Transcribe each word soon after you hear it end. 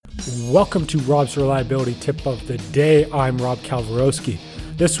Welcome to Rob's Reliability Tip of the Day. I'm Rob Kalwarowski.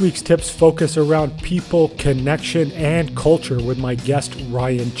 This week's tips focus around people, connection, and culture with my guest,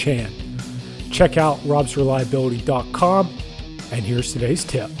 Ryan Chan. Check out robsreliability.com, and here's today's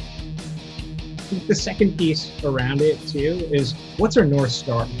tip. The second piece around it too is, what's our North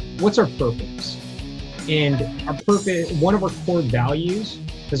Star? What's our purpose? And our purpose, one of our core values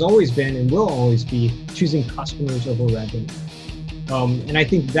has always been and will always be choosing customers over revenue. And I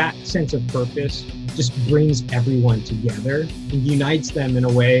think that sense of purpose just brings everyone together and unites them in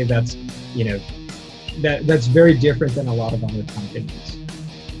a way that's, that's very different than a lot of other companies.